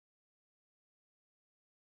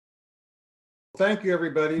thank you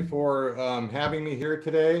everybody for having me here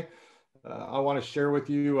today. I want to share with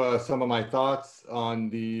you some of my thoughts on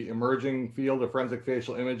the emerging field of forensic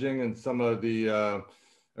facial imaging and some of the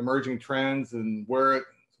emerging trends and where it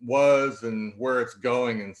was and where it's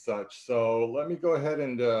going and such. So let me go ahead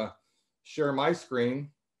and share my screen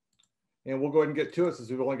and we'll go ahead and get to it since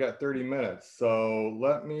we've only got 30 minutes. So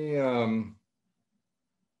let me,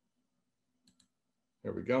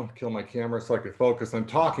 there we go, kill my camera so I could focus on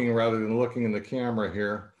talking rather than looking in the camera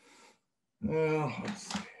here. Well, let's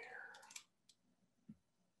see.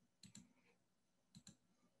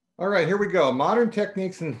 All right, here we go. Modern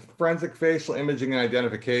techniques in forensic facial imaging and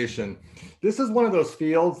identification. This is one of those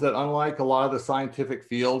fields that, unlike a lot of the scientific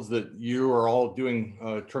fields that you are all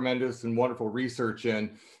doing tremendous and wonderful research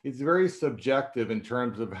in, it's very subjective in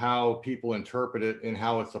terms of how people interpret it and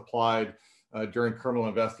how it's applied during criminal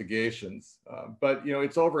investigations. But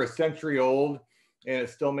it's over a century old and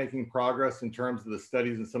it's still making progress in terms of the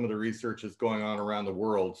studies and some of the research that's going on around the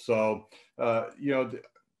world. So,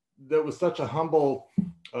 that was such a humble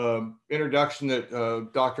introduction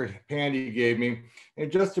that Dr. Pandy gave me.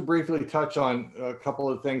 And just to briefly touch on a couple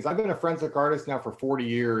of things, I've been a forensic artist now for 40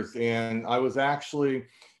 years, and I was actually,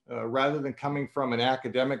 rather than coming from an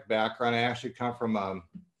academic background, I actually come from a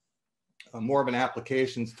more of an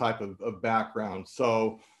applications type of background.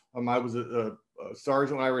 So I was a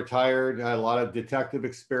sergeant when I retired. I had a lot of detective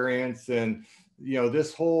experience, and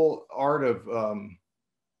this whole art of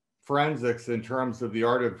forensics, in terms of the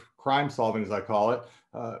art of crime solving, as I call it,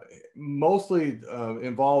 mostly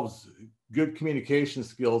involves good communication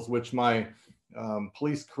skills, which my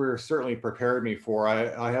police career certainly prepared me for.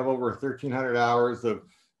 I have over 1,300 hours of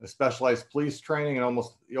specialized police training and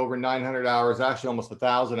almost over 900 hours, actually almost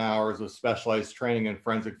 1,000 hours of specialized training in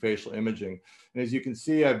forensic facial imaging. And as you can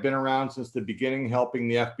see, I've been around since the beginning, helping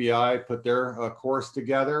the FBI put their course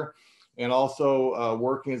together, and also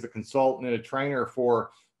working as a consultant and a trainer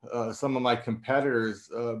for some of my competitors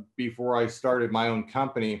before I started my own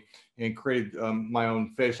company and created my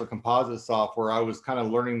own facial composite software. I was kind of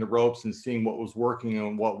learning the ropes and seeing what was working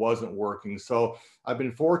and what wasn't working. So I've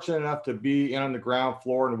been fortunate enough to be in on the ground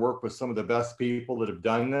floor and work with some of the best people that have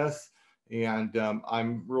done this. And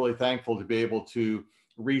I'm really thankful to be able to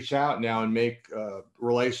reach out now and make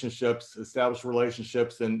relationships, establish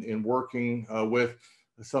relationships, and working with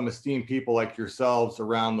some esteemed people like yourselves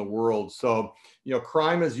around the world. So,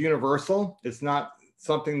 crime is universal. It's not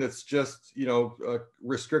something that's just,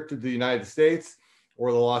 restricted to the United States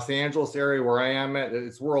or the Los Angeles area where I am at.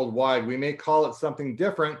 It's worldwide. We may call it something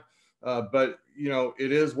different, but,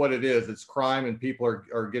 it is what it is. It's crime and people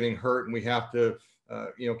are getting hurt, and we have to,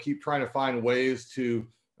 keep trying to find ways to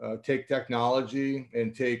take technology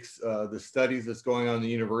and takes the studies that's going on in the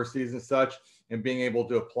universities and such, and being able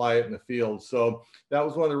to apply it in the field. So that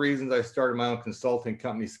was one of the reasons I started my own consulting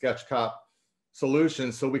company, SketchCop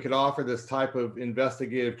Solutions, so we could offer this type of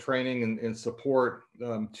investigative training and support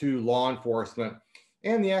to law enforcement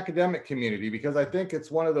and the academic community, because I think it's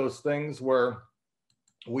one of those things where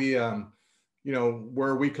we,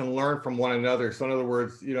 where we can learn from one another. So in other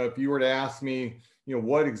words, if you were to ask me,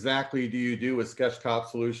 what exactly do you do with SketchCop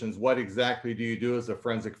Solutions? What exactly do you do as a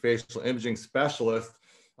forensic facial imaging specialist?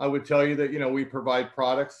 I would tell you that, we provide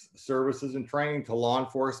products, services, and training to law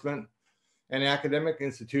enforcement and academic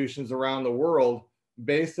institutions around the world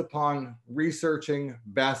based upon researching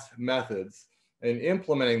best methods and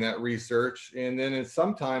implementing that research. And then it's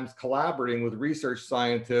sometimes collaborating with research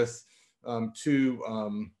scientists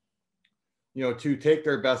to take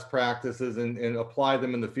their best practices and apply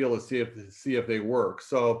them in the field to see if they work.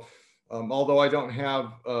 So although I don't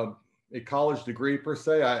have a college degree per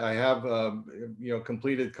se, I have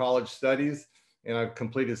completed college studies, and I've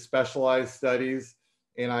completed specialized studies,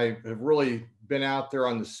 and I have really been out there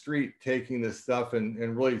on the street taking this stuff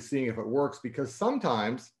and really seeing if it works, because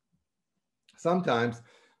sometimes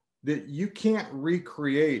that you can't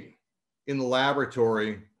recreate in the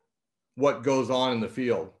laboratory what goes on in the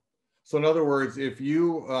field. So in other words, if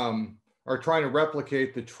you are trying to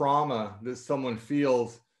replicate the trauma that someone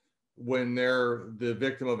feels when they're the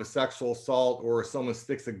victim of a sexual assault, or someone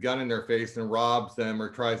sticks a gun in their face and robs them or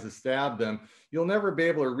tries to stab them, you'll never be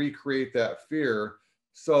able to recreate that fear.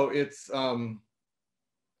 So it's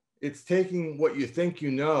taking what you think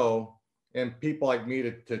and people like me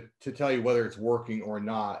to tell you whether it's working or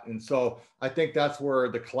not. And so I think that's where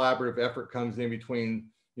the collaborative effort comes in between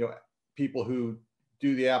people who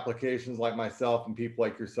do the applications like myself and people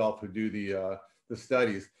like yourself who do the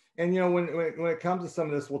studies. And when it comes to some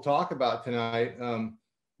of this we'll talk about tonight,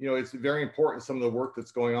 it's very important, some of the work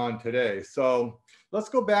that's going on today. So let's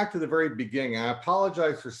go back to the very beginning. I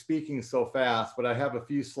apologize for speaking so fast, but I have a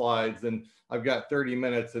few slides and I've got 30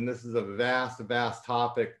 minutes, and this is a vast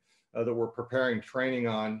topic that we're preparing training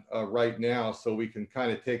on right now, so we can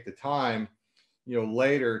kind of take the time,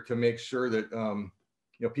 later to make sure that,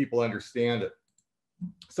 people understand it.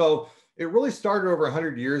 So it really started over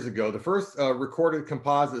 100 years ago. The first recorded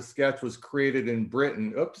composite sketch was created in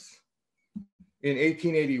Britain, in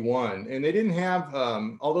 1881. And they didn't have,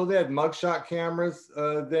 although they had mugshot cameras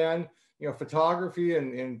then, photography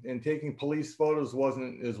and taking police photos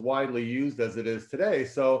wasn't as widely used as it is today.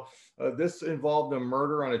 So this involved a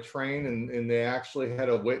murder on a train, and they actually had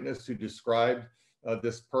a witness who described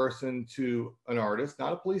this person to an artist,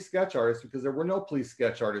 not a police sketch artist, because there were no police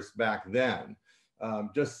sketch artists back then.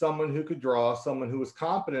 Just someone who could draw, someone who was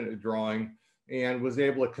competent at drawing, and was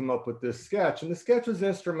able to come up with this sketch. And the sketch was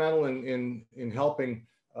instrumental in helping,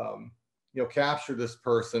 capture this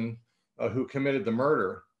person who committed the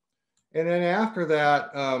murder. And then after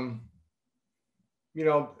that,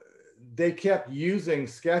 they kept using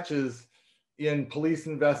sketches in police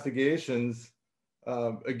investigations.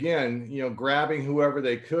 Again, grabbing whoever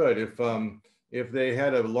they could. If they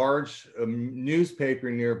had a large newspaper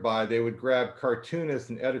nearby, they would grab cartoonists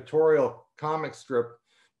and editorial comic strip,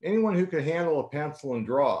 anyone who could handle a pencil and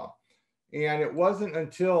draw. And it wasn't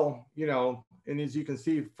until, and as you can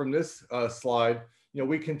see from this slide,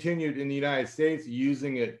 we continued in the United States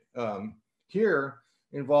using it here,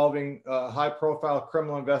 involving high-profile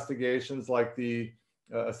criminal investigations like the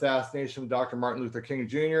assassination of Dr. Martin Luther King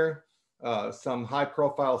Jr., some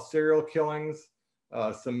high-profile serial killings,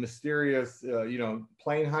 some mysterious,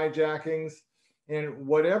 plane hijackings, and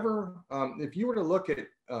whatever. If you were to look at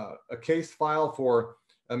a case file for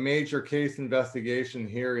a major case investigation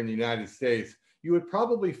here in the United States, you would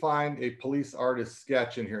probably find a police artist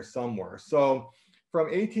sketch in here somewhere. So from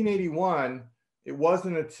 1881, it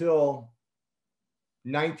wasn't until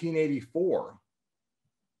 1984,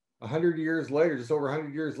 100 years later, just over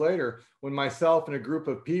 100 years later, when myself and a group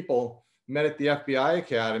of people met at the FBI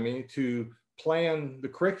Academy to plan the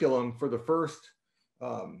curriculum for the first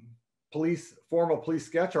formal police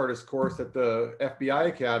sketch artist course at the FBI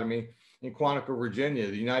Academy in Quantico, Virginia.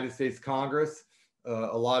 The United States Congress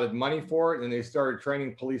allotted money for it, and they started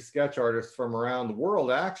training police sketch artists from around the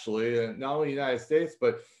world, actually, not only the United States,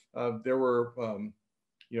 but there were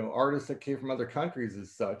artists that came from other countries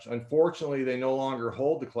as such. Unfortunately, they no longer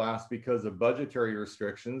hold the class because of budgetary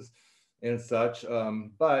restrictions and such,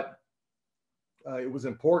 but it was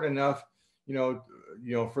important enough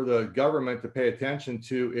for the government to pay attention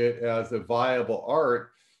to it as a viable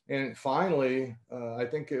art. And finally, I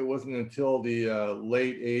think it wasn't until the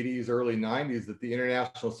late 80s, early 90s that the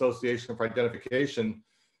International Association for Identification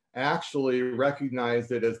actually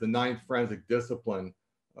recognized it as the 9th forensic discipline,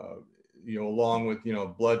 along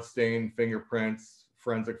with, blood stain, fingerprints,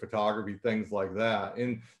 forensic photography, things like that.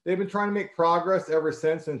 And they've been trying to make progress ever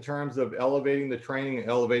since in terms of elevating the training and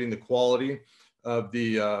elevating the quality of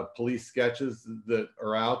the police sketches that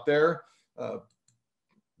are out there.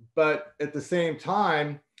 But at the same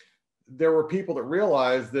time, there were people that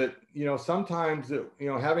realized that, sometimes,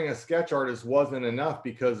 having a sketch artist wasn't enough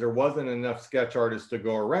because there wasn't enough sketch artists to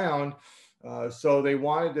go around. So they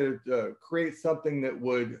wanted to create something that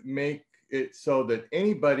would make it so that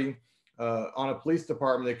anybody on a police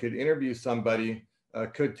department that could interview somebody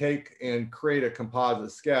could take and create a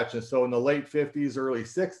composite sketch. And so in the late 50s, early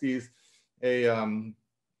 60s,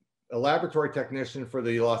 a laboratory technician for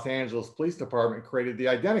the Los Angeles Police Department created the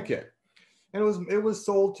Identikit. And it was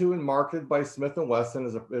sold to and marketed by Smith & Wesson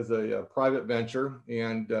as a private venture.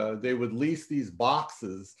 And they would lease these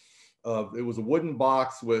boxes it was a wooden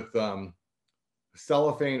box with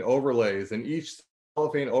cellophane overlays, and each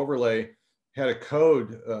cellophane overlay had a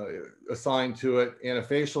code assigned to it and a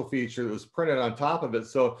facial feature that was printed on top of it.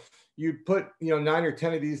 So you'd put 9 or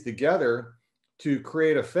 10 of these together to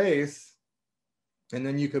create a face, and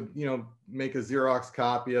then you could make a Xerox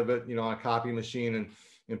copy of it on a copy machine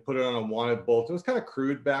and put it on a wanted bolt. It was kind of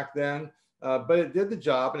crude back then, but it did the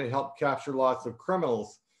job, and it helped capture lots of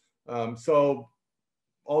criminals. So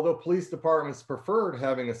although police departments preferred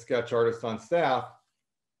having a sketch artist on staff,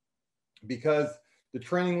 because the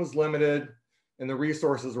training was limited and the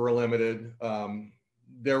resources were limited,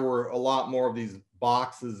 there were a lot more of these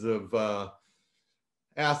boxes of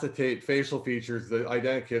acetate facial features, the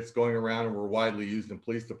Identikits, going around and were widely used in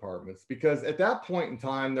police departments. Because at that point in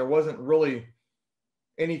time, there wasn't really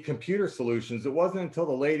any computer solutions. It wasn't until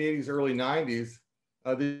the late 80s, early 90s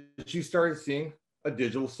that you started seeing a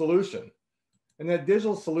digital solution. And that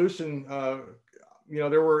digital solution, you know,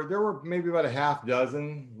 there were maybe about a half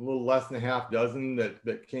dozen, a little less than a half dozen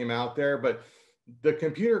that came out there, but the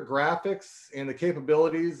computer graphics and the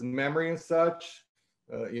capabilities and memory and such,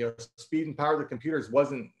 you know, speed and power of the computers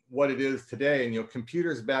wasn't what it is today. And, you know,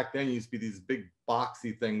 computers back then used to be these big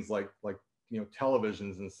boxy things like, you know,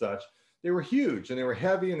 televisions and such. They were huge and they were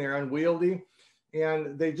heavy and they're unwieldy,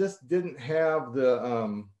 and they just didn't have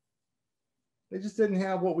the, they just didn't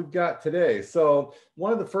have what we've got today. So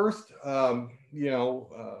one of the first, you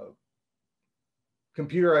know,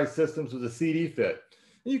 computerized systems was a CD fit.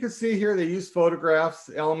 And you can see here they use photographs,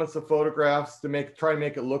 elements of photographs to try to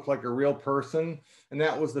make it look like a real person. And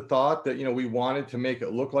that was the thought, that, you know, we wanted to make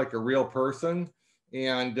it look like a real person.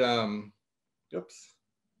 And oops,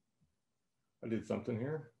 I did something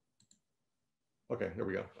here. Okay, here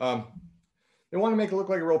we go. They want to make it look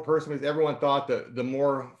like a real person because everyone thought that the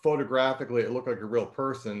more photographically it looked like a real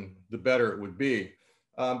person, the better it would be.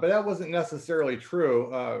 But that wasn't necessarily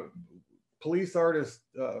true. Police artist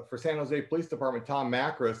for San Jose Police Department, Tom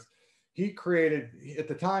Macris, he created, at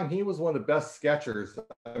the time, he was one of the best sketchers,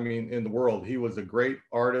 I mean, in the world. He was a great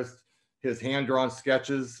artist. His hand-drawn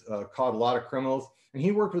sketches caught a lot of criminals. And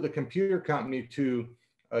he worked with a computer company to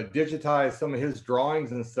digitize some of his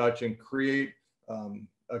drawings and such and create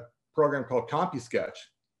a program called CompuSketch.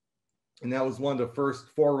 And that was one of the first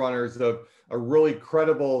forerunners of a really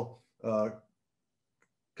credible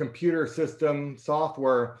computer system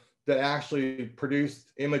software that actually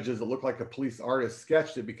produced images that looked like a police artist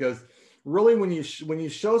sketched it. Because really, when you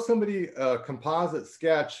show somebody a composite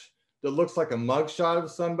sketch that looks like a mugshot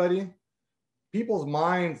of somebody, people's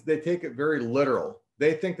minds, they take it very literal.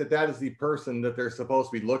 They think that that is the person that they're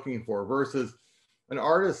supposed to be looking for, versus an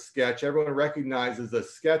artist sketch. Everyone recognizes a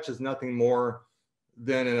sketch is nothing more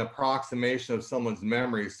than an approximation of someone's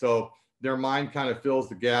memory. So their mind kind of fills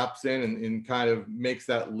the gaps in and kind of makes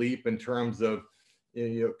that leap in terms of,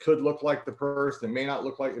 you know, could look like the person, it may not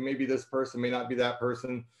look like, it may be this person, may not be that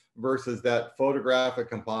person, versus that photographic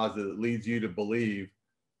composite that leads you to believe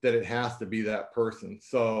that it has to be that person.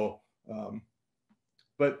 So,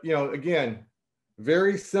 but, you know, again,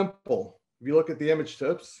 very simple. If you look at the image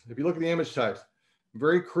types,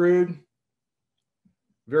 very crude,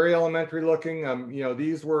 very elementary looking. You know,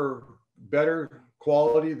 these were better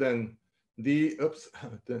quality than the,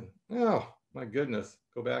 oh my goodness,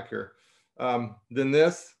 go back here, than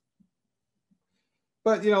this.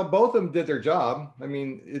 But, you know, both of them did their job. I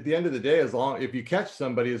mean, at the end of the day, if you catch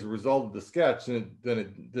somebody as a result of the sketch, then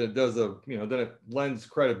it does a, you know, then it lends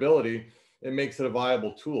credibility. It makes it a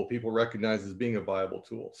viable tool. People recognize as being a viable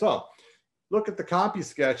tool. So look at the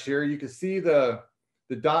CompuSketch here. You can see the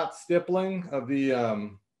dot stippling of the, I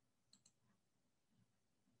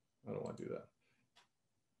don't want to do that,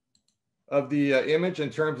 of the image in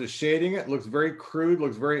terms of shading it. Looks very crude,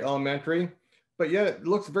 looks very elementary, but yet it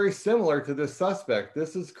looks very similar to this suspect.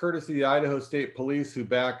 This is courtesy of the Idaho State Police, who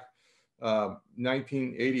back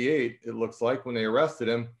 1988, it looks like, when they arrested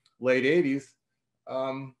him, late 80s.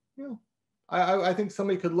 You know, I think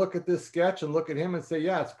somebody could look at this sketch and look at him and say,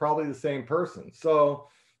 yeah, it's probably the same person. So,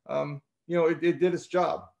 you know, it did its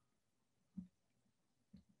job.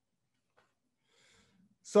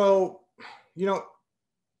 So, you know,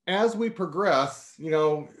 as we progress, you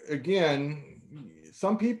know, again,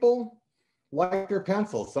 some people like their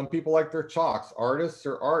pencils, some people like their chalks. Artists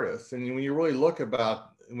are artists. And when you really look at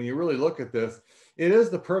this, it is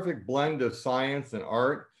the perfect blend of science and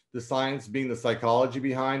art, the science being the psychology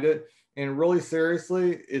behind it. And really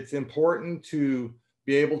seriously, it's important to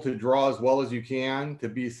be able to draw as well as you can to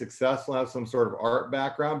be successful, have some sort of art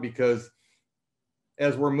background, because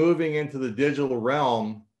as we're moving into the digital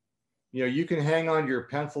realm, you know, you can hang on to your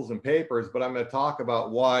pencils and papers, but I'm going to talk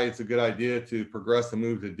about why it's a good idea to progress and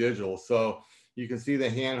move to digital. So you can see the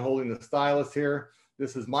hand holding the stylus here.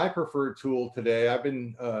 This is my preferred tool today. I've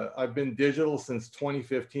been digital since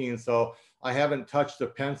 2015, so I haven't touched a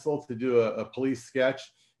pencil to do a police sketch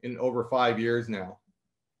in over 5 years now.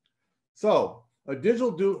 So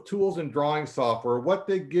digital tools and drawing software, what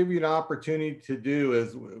they give you an opportunity to do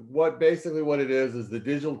is basically what it is the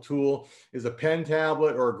digital tool is a pen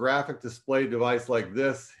tablet or a graphic display device like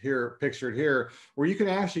this here, pictured here, where you can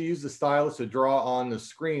actually use the stylus to draw on the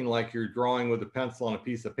screen like you're drawing with a pencil on a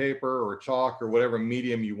piece of paper or chalk or whatever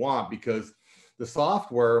medium you want, because the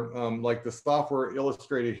software, like the software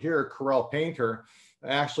illustrated here, Corel Painter,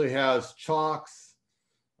 actually has chalks,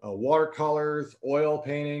 watercolors, oil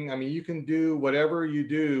painting. I mean, you can do whatever you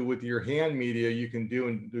do with your hand media, you can do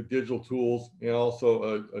in the digital tools, and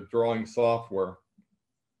also a drawing software.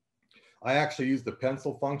 I actually use the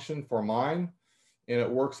pencil function for mine, and it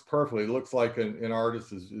works perfectly. It looks like an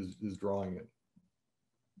artist is drawing it.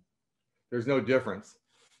 There's no difference.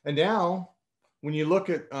 And now, when you look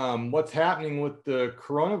at what's happening with the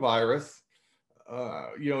coronavirus,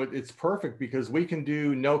 you know, it's perfect because we can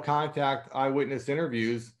do no contact eyewitness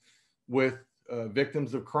interviews with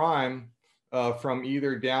victims of crime from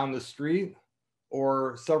either down the street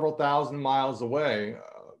or several thousand miles away.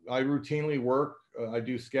 I routinely work, I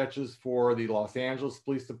do sketches for the Los Angeles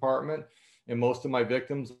Police Department, and most of my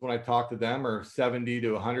victims, when I talk to them, are 70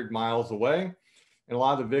 to 100 miles away. And a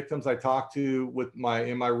lot of the victims I talk to with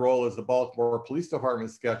in my role as the Baltimore Police Department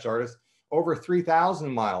sketch artist, over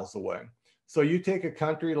 3,000 miles away. So you take a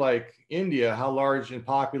country like India, how large and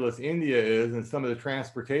populous India is, and some of the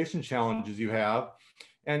transportation challenges you have,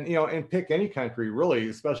 and you know, and pick any country really,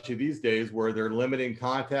 especially these days where they're limiting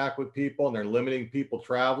contact with people and they're limiting people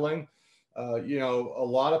traveling. You know, a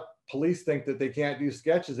lot of police think that they can't do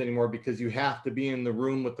sketches anymore because you have to be in the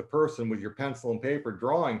room with the person with your pencil and paper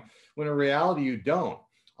drawing, when in reality you don't.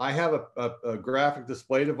 I have a graphic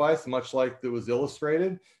display device, much like it was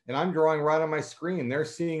illustrated, and I'm drawing right on my screen. They're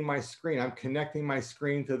seeing my screen. I'm connecting my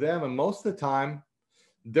screen to them. And most of the time,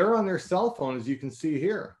 they're on their cell phone, as you can see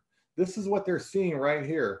here. This is what they're seeing right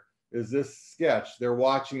here, is this sketch. They're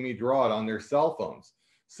watching me draw it on their cell phones.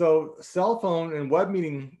 So cell phone and web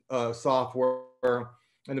meeting software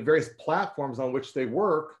and the various platforms on which they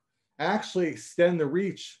work actually extend the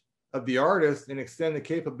reach of the artist and extend the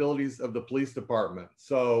capabilities of the police department.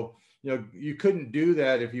 So, you know, you couldn't do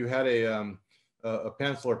that if you had a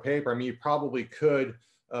pencil or paper. I mean, you probably could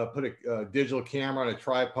put a digital camera on a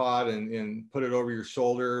tripod and put it over your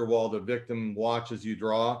shoulder while the victim watches you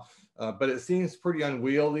draw. But it seems pretty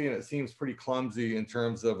unwieldy and it seems pretty clumsy in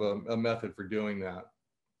terms of a method for doing that.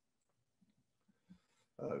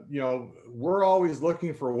 You know, we're always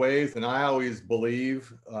looking for ways, and I always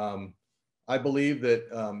believe, I believe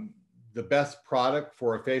that the best product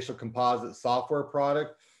for a facial composite software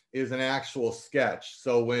product is an actual sketch.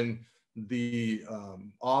 So when the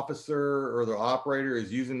officer or the operator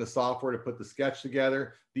is using the software to put the sketch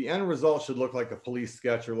together, the end result should look like a police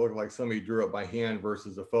sketch or look like somebody drew it by hand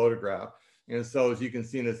versus a photograph. And so, as you can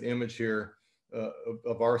see in this image here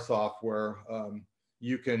of our software,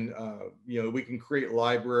 you can, you know, we can create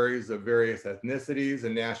libraries of various ethnicities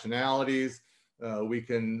and nationalities. We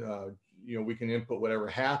can, you know, we can input whatever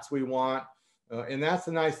hats we want. And that's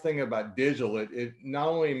the nice thing about digital. It not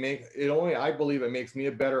only I believe it makes me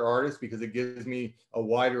a better artist because it gives me a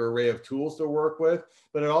wider array of tools to work with,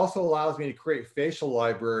 but it also allows me to create facial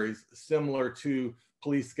libraries similar to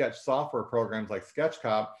police sketch software programs like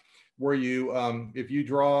SketchCop, where you, if you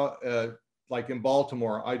draw, like in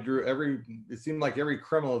Baltimore, I drew it seemed like every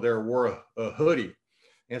criminal there wore a hoodie.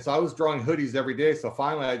 And so I was drawing hoodies every day. So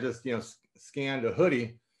finally I just, you know, scanned a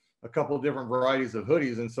hoodie, a couple of different varieties of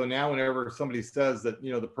hoodies. And so now whenever somebody says that,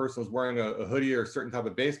 you know, the person is wearing a hoodie or a certain type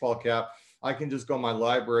of baseball cap, I can just go in my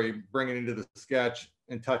library, bring it into the sketch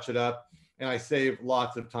and touch it up. And I save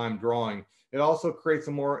lots of time drawing. It also creates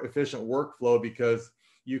a more efficient workflow because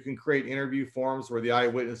you can create interview forms where the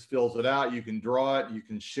eyewitness fills it out. You can draw it, you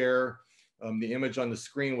can share the image on the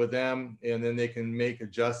screen with them, and then they can make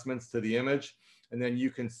adjustments to the image. And then you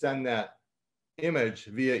can send that image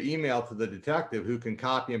via email to the detective, who can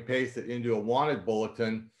copy and paste it into a wanted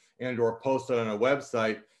bulletin and or post it on a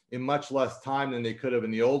website in much less time than they could have in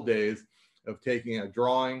the old days of taking a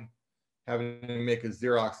drawing, having to make a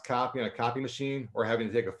Xerox copy on a copy machine, or having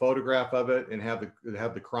to take a photograph of it and have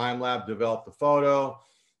the crime lab develop the photo.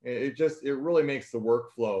 It really makes the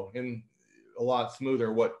workflow a lot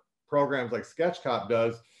smoother. What programs like SketchCop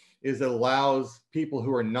does is it allows people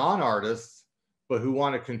who are non-artists but who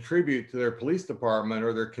want to contribute to their police department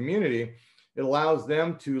or their community, it allows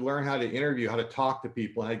them to learn how to interview, how to talk to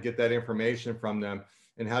people, how to get that information from them,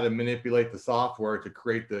 and how to manipulate the software to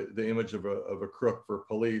create the image of a crook for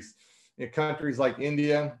police. In countries like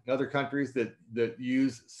India and other countries that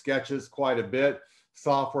use sketches quite a bit,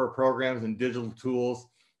 software programs and digital tools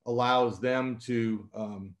allows them to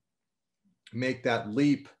make that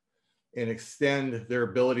leap and extend their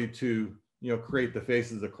ability to, you know, create the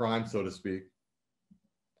faces of crime, so to speak.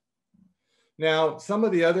 Now, some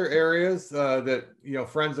of the other areas that, you know,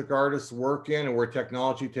 forensic artists work in and where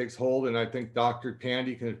technology takes hold, and I think Dr.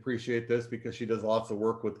 Pandy can appreciate this because she does lots of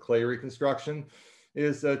work with clay reconstruction,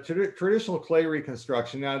 is traditional clay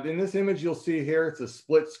reconstruction. Now, in this image you'll see here, it's a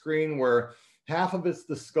split screen where half of it's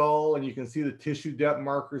the skull, and you can see the tissue depth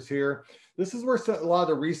markers here. This is where a lot of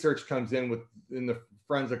the research comes in the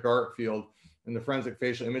forensic art field and the forensic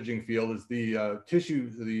facial imaging field, is the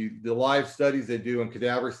tissue, the live studies they do and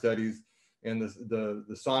cadaver studies, and the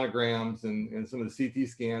sonograms and some of the CT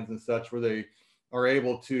scans and such, where they are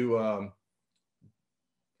able to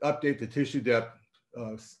update the tissue depth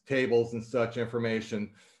tables and such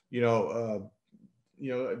information. There's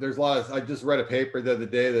a lot of, I just read a paper the other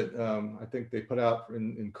day that I think they put out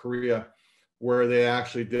in Korea, where they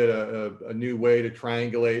actually did a new way to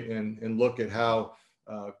triangulate and look at how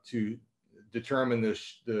to determine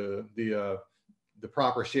the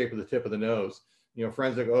proper shape of the tip of the nose.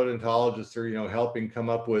 Forensic odontologists are, helping come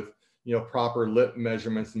up with, proper lip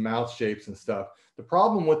measurements and mouth shapes and stuff. The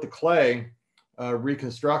problem with the clay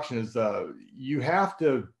reconstruction is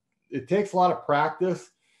it takes a lot of practice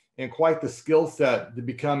and quite the skill set to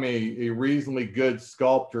become a reasonably good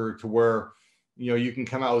sculptor, to where, you can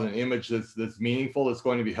come out with an image that's meaningful, that's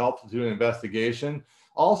going to be helpful to an investigation.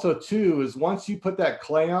 Also, too, is once you put that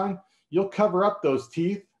clay on, you'll cover up those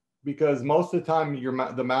teeth, because most of the time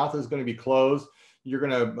the mouth is going to be closed. You're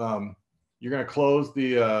going to close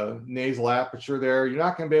the nasal aperture there. You're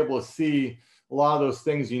not going to be able to see a lot of those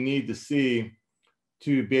things you need to see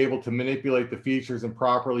to be able to manipulate the features and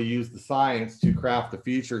properly use the science to craft the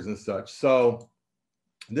features and such. So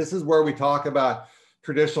this is where we talk about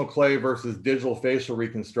traditional clay versus digital facial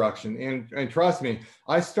reconstruction. And trust me,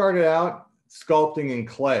 I started out sculpting in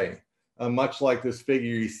clay, much like this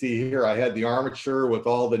figure you see here. I had the armature with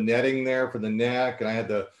all the netting there for the neck, and I had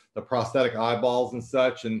the prosthetic eyeballs and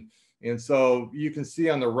such. And so you can see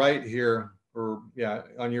on the right here,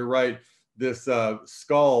 on your right, this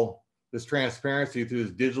skull, this transparency through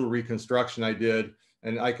this digital reconstruction I did.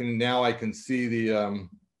 And I can see the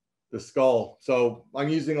skull. So I'm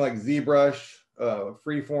using like ZBrush,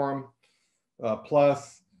 Freeform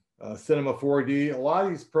Plus, Cinema 4D. A lot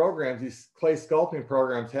of these programs, these clay sculpting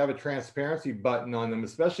programs, have a transparency button on them,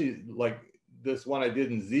 especially like this one I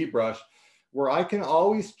did in ZBrush, where I can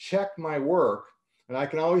always check my work, and I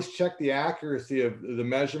can always check the accuracy of the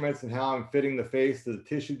measurements and how I'm fitting the face to the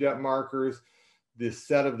tissue depth markers, the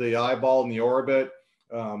set of the eyeball and the orbit.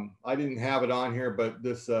 I didn't have it on here, but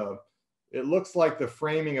this it looks like the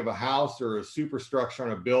framing of a house or a superstructure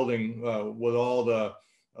on a building, with all the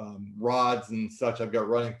rods and such I've got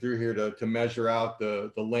running through here to measure out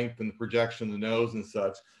the length and the projection of the nose and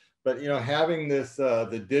such. But having this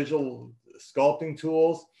the digital sculpting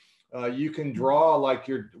tools, you can draw like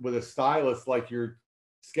with a stylus, like you're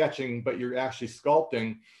sketching, but you're actually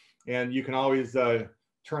sculpting. And you can always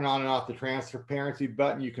turn on and off the transparency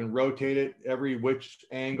button. You can rotate it every which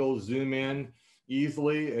angle, zoom in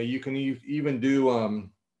easily. You can even do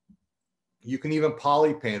you can even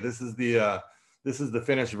poly paint. This is the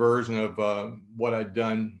finished version of what I'd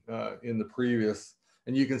done in the previous.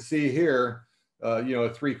 And you can see here, a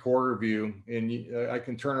 3/4 view, and I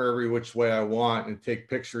can turn it every which way I want and take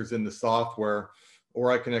pictures in the software,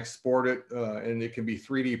 or I can export it and it can be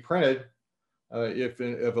 3D printed if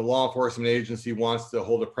a law enforcement agency wants to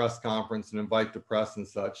hold a press conference and invite the press and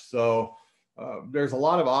such. So there's a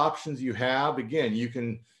lot of options you have. Again, you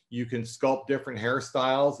can sculpt different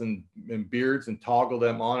hairstyles and beards and toggle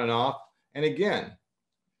them on and off. And again,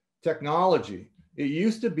 technology. It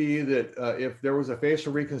used to be that if there was a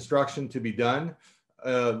facial reconstruction to be done,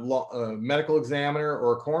 a medical examiner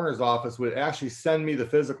or a coroner's office would actually send me the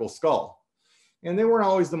physical skull. And they weren't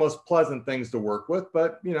always the most pleasant things to work with,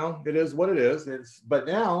 but it is what it is. But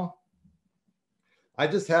now I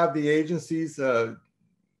just have the agencies,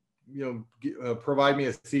 provide me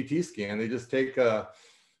a CT scan. They just take,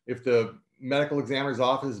 if the medical examiner's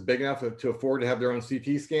office is big enough to afford to have their own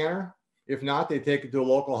CT scanner. If not, they take it to a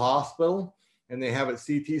local hospital and they have it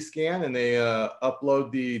CT scan, and they upload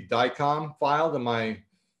the DICOM file to my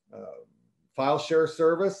file share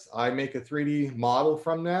service. I make a 3D model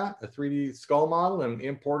from that, a 3D skull model, and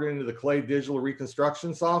import it into the clay digital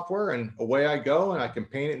reconstruction software, and away I go, and I can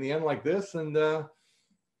paint it in the end like this, and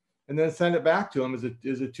then send it back to them as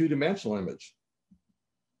a two-dimensional image.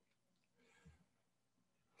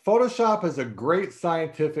 Photoshop is a great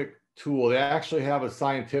scientific tool. They actually have a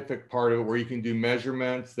scientific part of it where you can do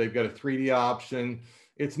measurements. They've got a 3D option.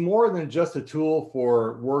 It's more than just a tool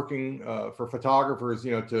for working for photographers,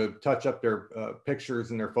 to touch up their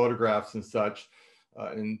pictures and their photographs and such,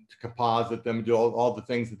 and to composite them, do all the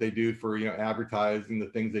things that they do for advertising, the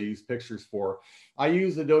things they use pictures for. I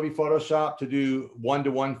use Adobe Photoshop to do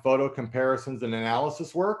one-to-one photo comparisons and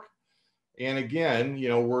analysis work. And again,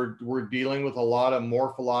 we're dealing with a lot of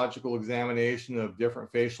morphological examination of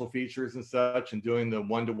different facial features and such, and doing the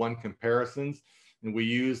one-to-one comparisons. And we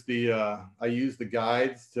use I use the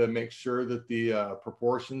guides to make sure that the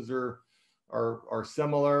proportions are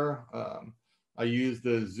similar. I use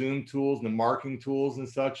the zoom tools and the marking tools and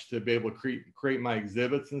such to be able to create my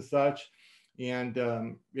exhibits and such. And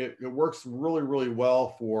it works really, really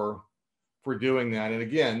well for doing that. And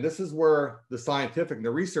again, this is where the scientific and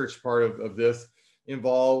the research part of this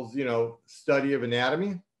involves, study of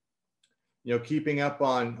anatomy, keeping up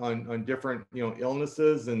on different,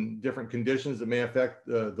 illnesses and different conditions that may affect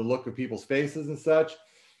the look of people's faces and such,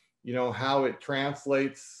 how it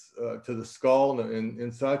translates to the skull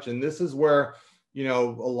and such. And this is where, a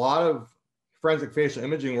lot of forensic facial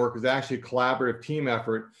imaging work is actually a collaborative team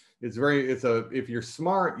effort. If you're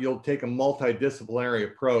smart, you'll take a multidisciplinary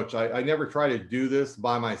approach. I never try to do this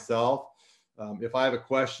by myself. If I have a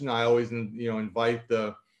question, I always, invite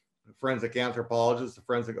the forensic anthropologist, the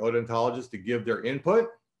forensic odontologist to give their input,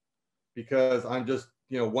 because I'm just,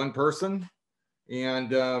 one person.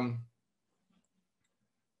 And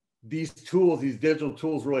these tools, these digital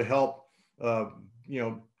tools really help, to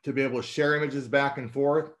be able to share images back and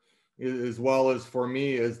forth, as well as for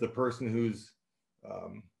me as the person who's,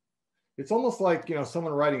 it's almost like,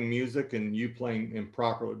 someone writing music and you playing and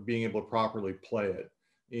being able to properly play it.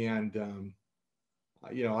 And,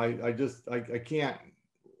 I can't,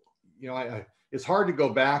 it's hard to go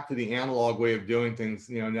back to the analog way of doing things,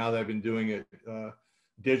 now that I've been doing it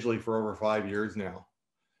digitally for over 5 years now.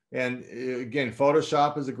 And again,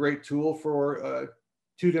 Photoshop is a great tool for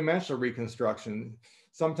two-dimensional reconstruction.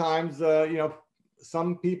 Sometimes,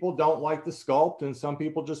 some people don't like the sculpt, and some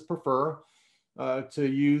people just prefer to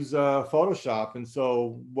use Photoshop. And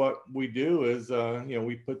so what we do is,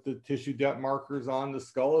 we put the tissue depth markers on the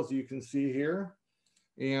skull, as you can see here.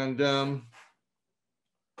 And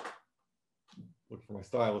look for my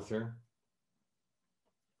stylus here.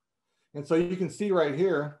 And so you can see right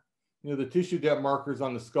here, the tissue depth markers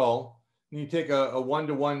on the skull. And you take a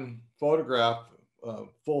one-to-one photograph,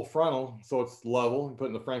 full frontal, so it's level, and put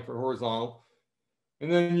in the Frankfurt horizontal.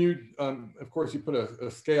 And then you, of course, you put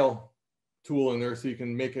a scale tool in there so you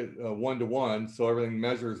can make it one-to-one, so everything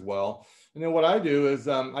measures well. And then what I do is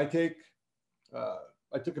I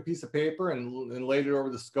took a piece of paper and laid it over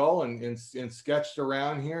the skull and sketched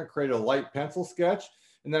around here and created a light pencil sketch.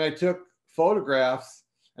 And then I took photographs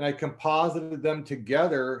and I composited them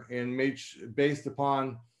together and based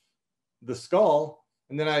upon the skull.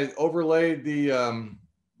 And then I overlaid the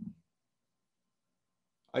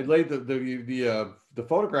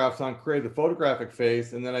photographs on, created the photographic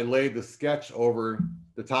face, and then I laid the sketch over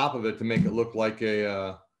the top of it to make it look like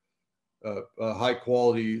a high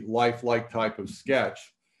quality, lifelike type of sketch.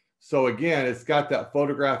 So again, it's got that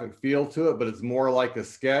photographic feel to it, but it's more like a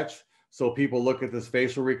sketch. So people look at this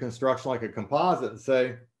facial reconstruction like a composite and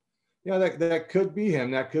say, that could be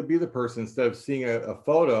him, that could be the person, instead of seeing a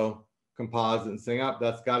photo composite and saying, oh,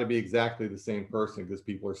 that's got to be exactly the same person, because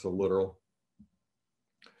people are so literal.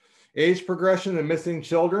 Age progression and missing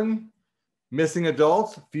children, missing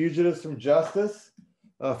adults, fugitives from justice.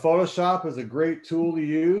 Photoshop is a great tool to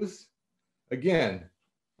use. Again,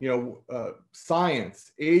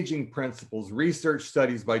 science, aging principles, research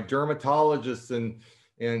studies by dermatologists and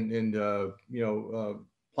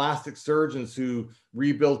plastic surgeons who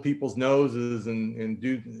rebuild people's noses and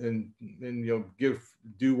do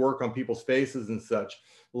work on people's faces and such.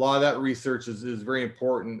 A lot of that research is very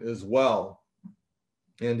important as well.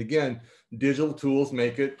 And again, digital tools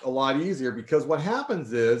make it a lot easier, because what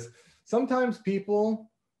happens is sometimes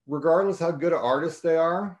people, regardless how good an artist they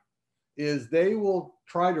are, is they will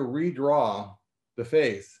try to redraw the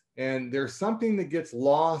face. And there's something that gets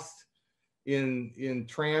lost in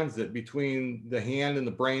transit between the hand and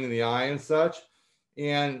the brain and the eye and such.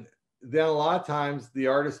 And then a lot of times the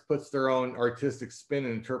artist puts their own artistic spin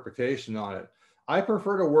and interpretation on it. I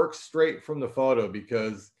prefer to work straight from the photo,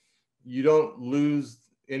 because you don't lose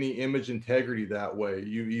any image integrity that way.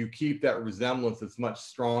 You keep that resemblance. It's much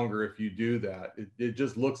stronger if you do that. It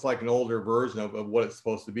just looks like an older version of what it's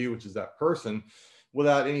supposed to be, which is that person,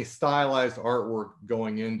 without any stylized artwork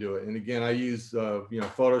going into it. And again, I use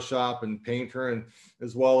Photoshop and Painter, and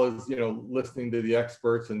as well as listening to the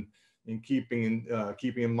experts and keeping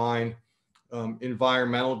in mind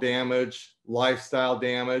environmental damage, lifestyle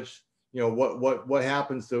damage. What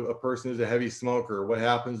happens to a person who's a heavy smoker? What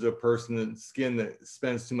happens to a person that's skin that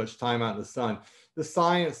spends too much time out in the sun? The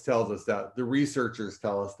science tells us that. The researchers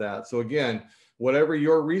tell us that. So again, whatever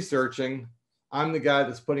you're researching, I'm the guy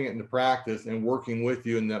that's putting it into practice and working with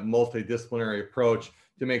you in that multidisciplinary approach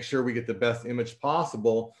to make sure we get the best image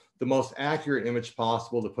possible, the most accurate image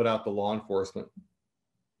possible to put out to law enforcement.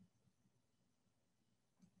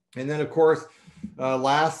 And then, of course,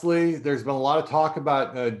 lastly, there's been a lot of talk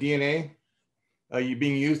about DNA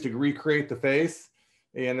being used to recreate the face.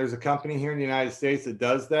 And there's a company here in the United States that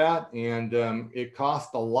does that. And it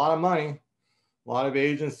costs a lot of money. A lot of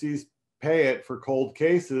agencies pay it for cold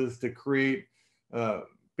cases to create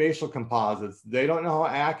facial composites. They don't know how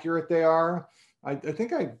accurate they are. I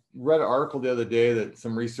think I read an article the other day that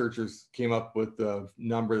some researchers came up with the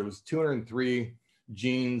number. It was 203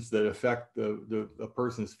 genes that affect a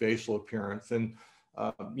person's facial appearance. And,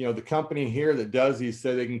 you know, the company here that does these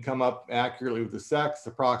said they can come up accurately with the sex,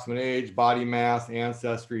 approximate age, body mass,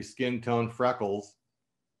 ancestry, skin tone, freckles.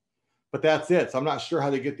 But that's it. So I'm not sure how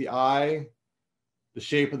they get the eye, the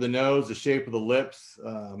shape of the nose, the shape of the lips.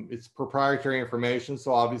 It's proprietary information,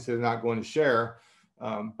 so obviously they're not going to share.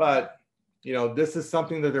 But you know, this is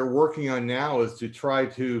something that they're working on now, is to try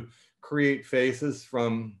to create faces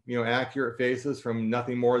from, you know, accurate faces from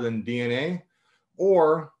nothing more than DNA.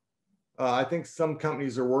 Or I think some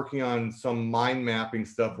companies are working on some mind mapping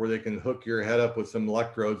stuff where they can hook your head up with some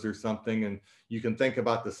electrodes or something, and you can think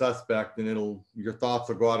about the suspect, and your thoughts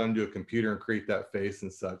will go out onto a computer and create that face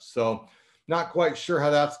and such. So not quite sure how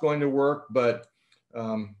that's going to work, but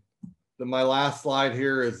my last slide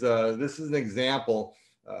here is this is an example.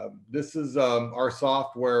 This is our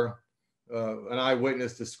software. An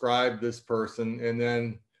eyewitness described this person, and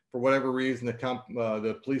then for whatever reason,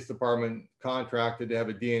 the police department contracted to have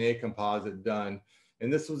a DNA composite done.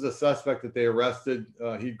 And this was a suspect that they arrested.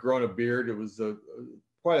 He'd grown a beard. It was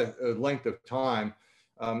quite a length of time.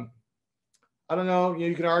 I don't know,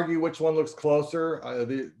 you can argue which one looks closer.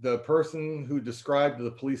 The person who described to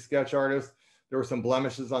the police sketch artist, there were some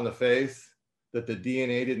blemishes on the face that the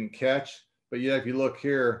DNA didn't catch. But yeah, if you look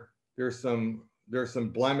here, there's some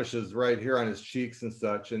blemishes right here on his cheeks and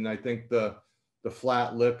such. And I think the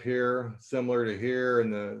flat lip here, similar to here,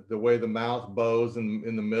 and the way the mouth bows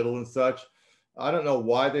in the middle and such. I don't know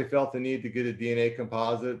why they felt the need to get a DNA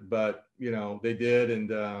composite, but you know, they did.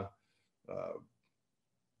 And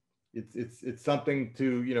it's something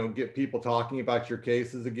to, you know, get people talking about your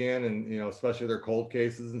cases again, and you know, especially their cold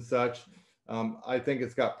cases and such. I think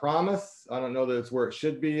it's got promise. I don't know that it's where it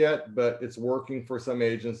should be yet, but it's working for some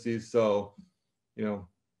agencies. So, you know,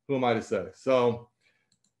 who am I to say? So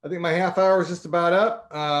I think my half hour is just about up.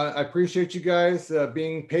 I appreciate you guys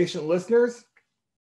being patient listeners.